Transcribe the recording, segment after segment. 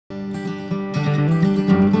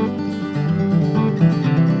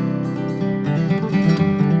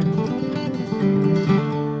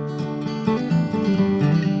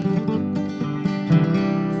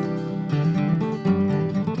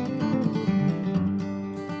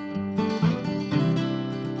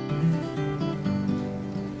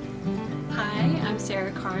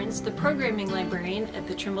Sarah Karns, the programming librarian at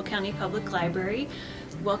the Trimble County Public Library.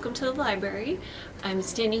 Welcome to the library. I'm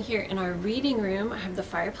standing here in our reading room. I have the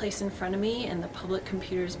fireplace in front of me and the public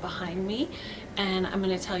computers behind me, and I'm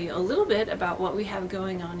going to tell you a little bit about what we have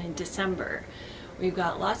going on in December. We've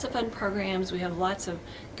got lots of fun programs. We have lots of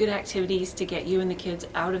good activities to get you and the kids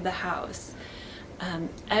out of the house.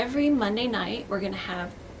 Every Monday night we're going to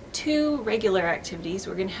have two regular activities.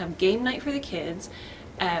 We're going to have game night for the kids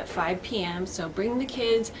at 5 p.m. So bring the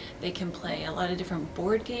kids. They can play a lot of different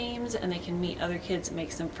board games and they can meet other kids and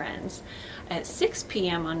make some friends. At 6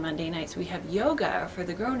 p.m. on Monday nights we have yoga for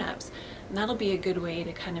the grown-ups, and that'll be a good way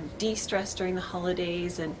to kind of de-stress during the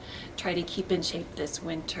holidays and try to keep in shape this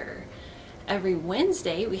winter. Every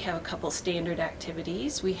Wednesday we have a couple standard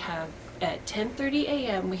activities. We have at 10:30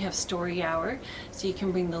 a.m. we have story hour, so you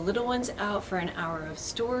can bring the little ones out for an hour of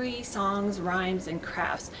story, songs, rhymes, and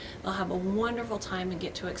crafts. They'll have a wonderful time and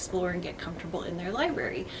get to explore and get comfortable in their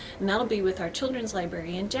library. And that'll be with our children's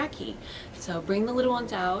librarian, Jackie. So bring the little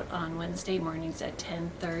ones out on Wednesday mornings at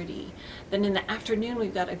 10:30. Then in the afternoon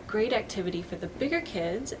we've got a great activity for the bigger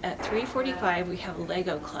kids. At 3:45 we have a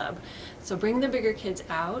Lego Club. So bring the bigger kids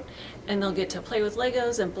out and they'll get to play with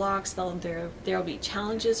Legos and blocks. There'll be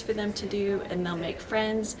challenges for them to do, and they'll make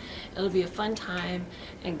friends. It'll be a fun time,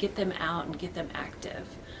 and get them out and get them active.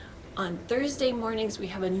 On Thursday mornings we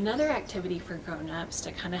have another activity for grown-ups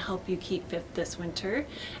to kind of help you keep fit this winter.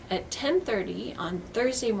 At 10:30 on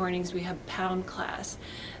Thursday mornings we have pound class.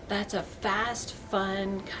 That's a fast,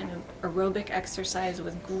 fun kind of aerobic exercise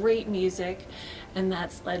with great music, and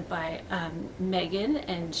that's led by Megan,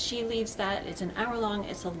 and she leads that. It's an hour long.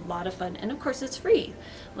 It's a lot of fun, and of course it's free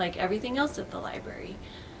like everything else at the library.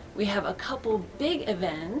 We have a couple big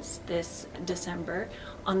events this December.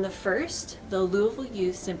 On the 1st, the Louisville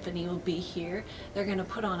Youth Symphony will be here. They're going to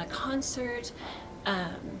put on a concert.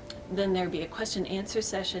 Then there'll be a question and answer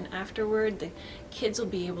session afterward. The kids will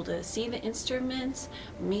be able to see the instruments,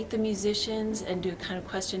 meet the musicians, and do a kind of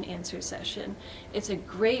question and answer session. It's a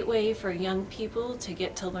great way for young people to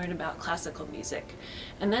get to learn about classical music.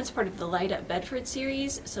 And that's part of the Light Up Bedford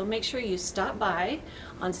series, so make sure you stop by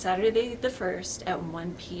on Saturday the 1st at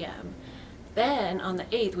 1 p.m. Then on the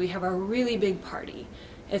 8th we have a really big party.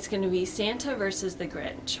 It's going to be Santa versus the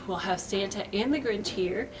Grinch. We'll have Santa and the Grinch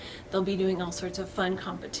here. They'll be doing all sorts of fun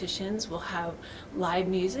competitions. We'll have live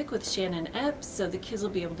music with Shannon Epps, so the kids will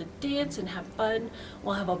be able to dance and have fun.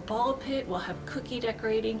 We'll have a ball pit, we'll have cookie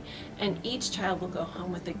decorating, and each child will go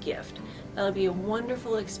home with a gift. That'll be a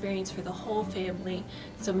wonderful experience for the whole family,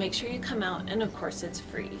 so make sure you come out, and of course it's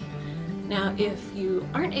free. Now, if you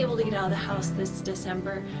aren't able to get out of the house this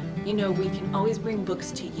December, you know we can always bring books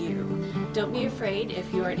to you. Don't be afraid.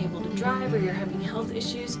 If you aren't able to drive or you're having health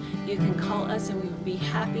issues, you can call us and we would be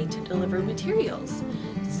happy to deliver materials.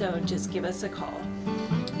 So just give us a call.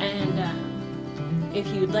 And if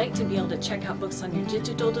you'd like to be able to check out books on your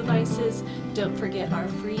digital devices, don't forget our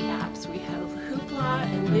free apps. We have Hoopla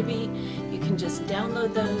and Libby. You can just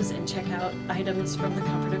download those and check out items from the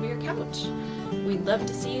comfort of your couch. We'd love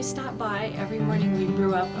to see you stop by. Every morning we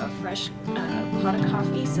brew up a fresh pot of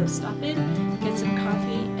coffee, so stop in, get some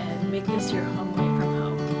coffee, and make this your home away from